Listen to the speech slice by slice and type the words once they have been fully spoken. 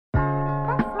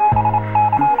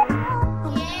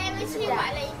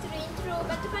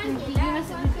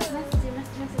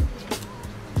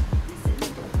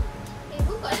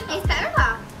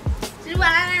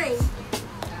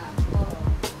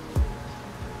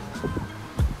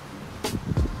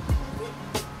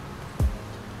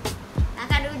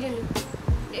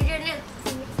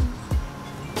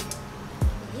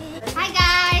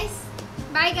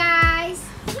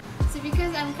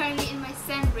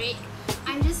break.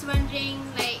 I'm just wondering,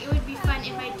 like, it would be fun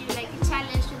if I do like a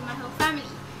challenge with my whole family.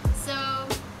 So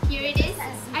here it is.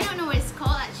 I don't know what it's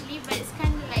called actually, but it's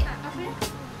kind of like a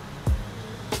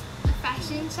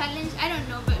fashion challenge. I don't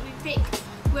know, but we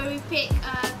pick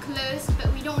clothes, but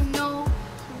we don't know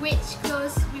which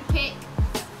clothes we pick.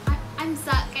 I'm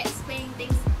suck at explaining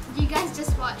things. You guys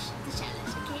just watch the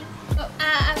challenge, okay? So,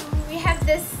 we have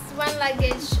this one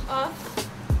luggage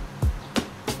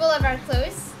full of our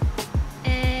clothes,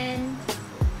 and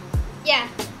yeah.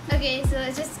 Okay, so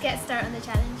let's just get started on the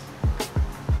challenge.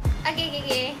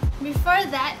 Okay. Before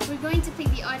that, we're going to pick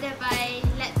the order by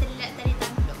let tadi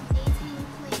tampilung.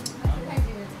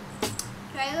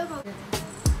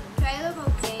 Try lo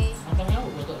okay. Abang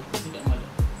awak betul sikap malu.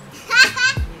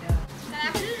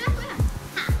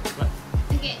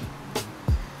 Okay.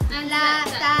 La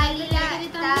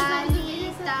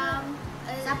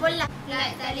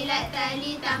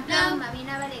tali tampilung.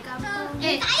 Mamina balik kampung.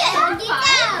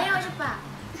 Cepat.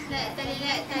 La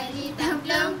tali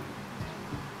tampilung.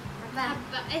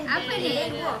 Apa ni?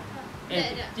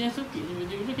 Jangan sukit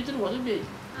je. Kita luar lebih.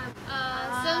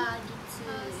 Abah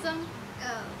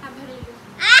dulu.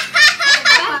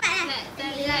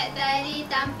 Tali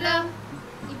tampilung.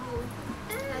 Ibu.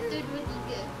 1, 2,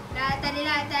 3.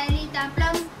 Tali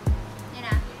tampilung.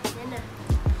 Yana.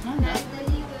 Mana?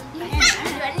 Tali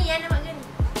Buat ni yang nak makan.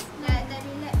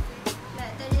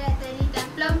 tali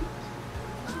tampilung.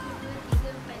 1, 2,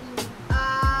 3, 4, 5.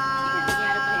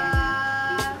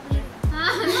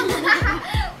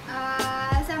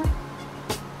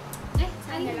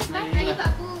 Tali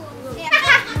aku.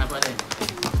 Nampak dia?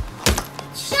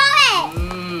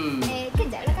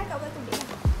 Kejap lah kakak buat tu dia.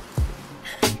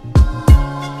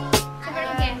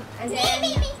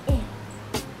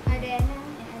 Ada Ana.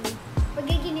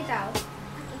 Pergi gini tau.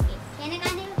 Yana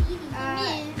kan ada pergi ni.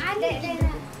 Ada.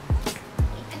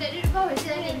 Ada duduk bawah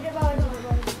je. Duduk bawah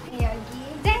dulu. Ya, pergi.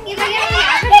 Jangan kita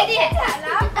apa dia?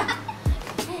 Salah.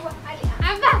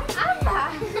 Abah.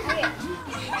 Okay.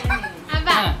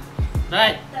 Abah.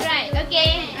 Right. Right.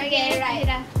 Okay, right.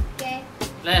 Okay.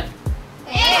 Left.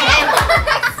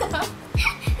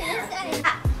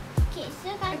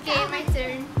 Okay, my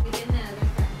turn.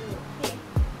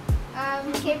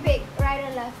 Okay, pick right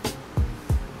or left?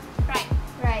 Right.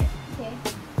 Right. Okay.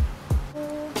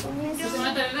 Itu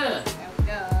mana ada?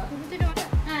 Itu dong.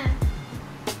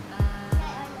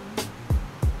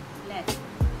 Left.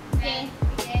 Okay.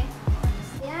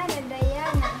 Yana,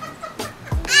 Dayana.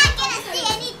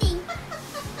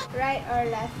 Right or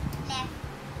left?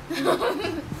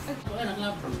 Kau nak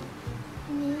kelapa?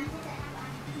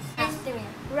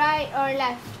 Right or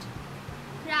left?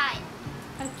 Right.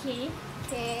 Okay.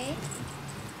 Okay.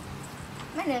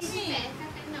 Mana? Mesti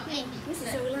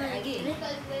sebelah lagi.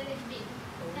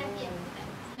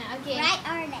 Okay. Right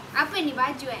or left? Apa ni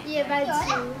baju eh? Ya, baju.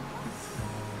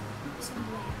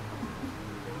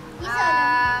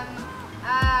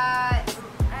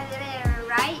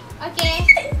 Right. Okay.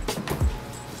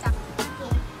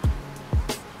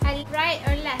 Right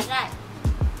or left? Right.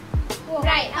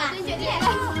 Right. Aku tunjuk dia.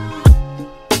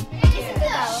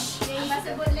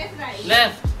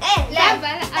 Left. Left.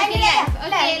 Okay, left.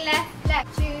 Okay, left. Left.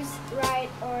 Choose right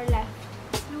or left.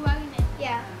 Luar ni.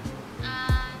 Yeah.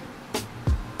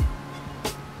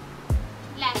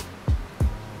 Left.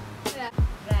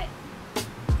 Right.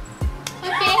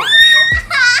 Okay.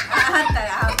 Tak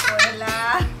apa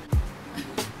lah.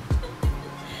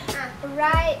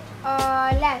 Right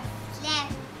or left?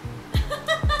 Left.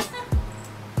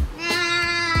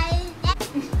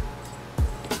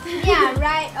 Yeah,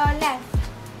 right or left?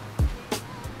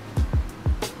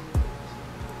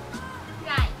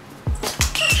 Right.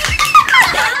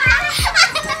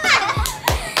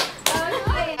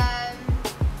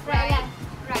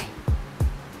 Right.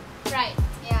 Right.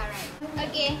 Yeah, right.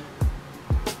 Okay.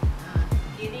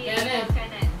 Kiri Kanan.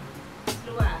 kanan.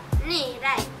 Keluar. Ni,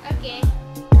 right. Okay.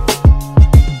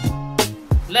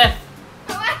 Left.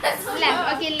 Left.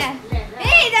 Okay, left. Jangan.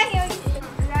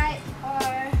 Right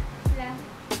or left? Left.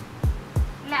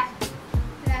 Left.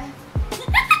 Left.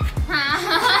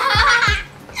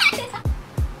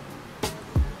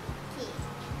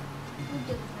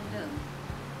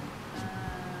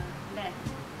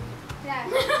 Left.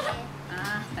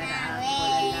 Tak ada apa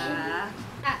lah.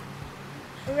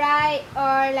 Right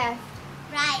or left?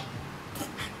 Right.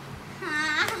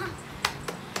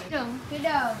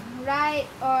 Tudung. Right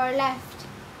or left?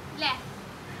 Left.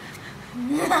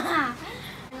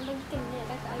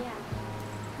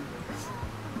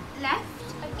 Left.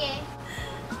 Okay.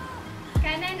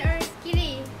 Kanan or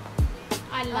kiri?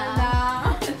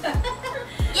 Allah.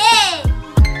 Yay!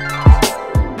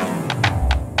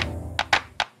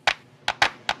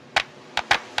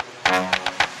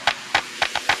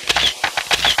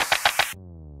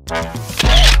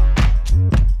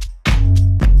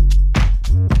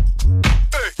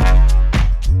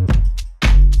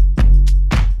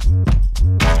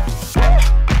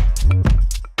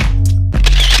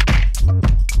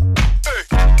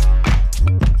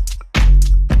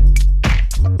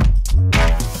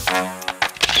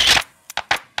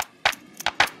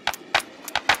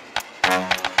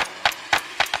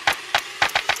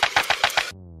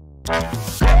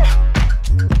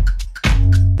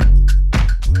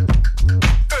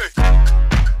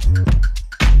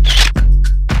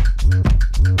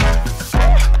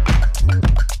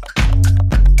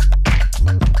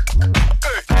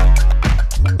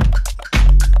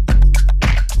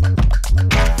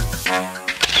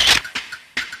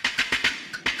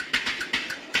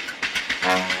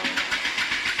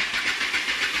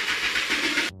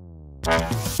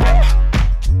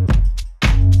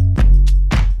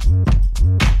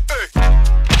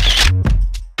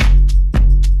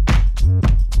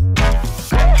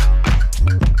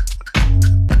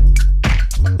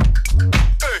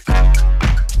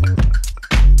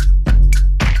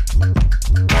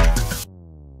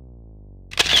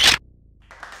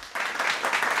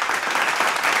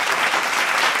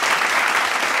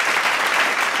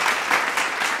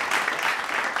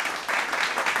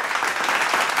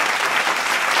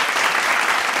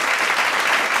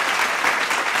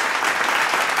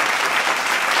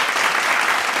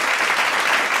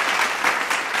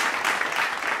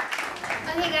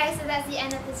 Okay guys, so that's the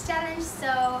end of this challenge. So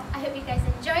I hope you guys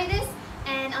enjoy this,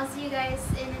 and I'll see you guys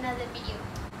in another video.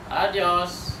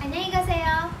 Adios.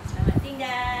 안녕히가세요. Selamat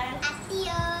tinggal.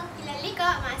 Asio. Ilaliko.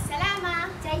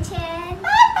 Masalama. Jaichen.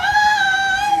 Bye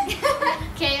bye.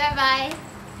 Okay, bye bye.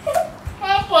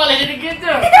 Apa lah jadi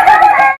gitu?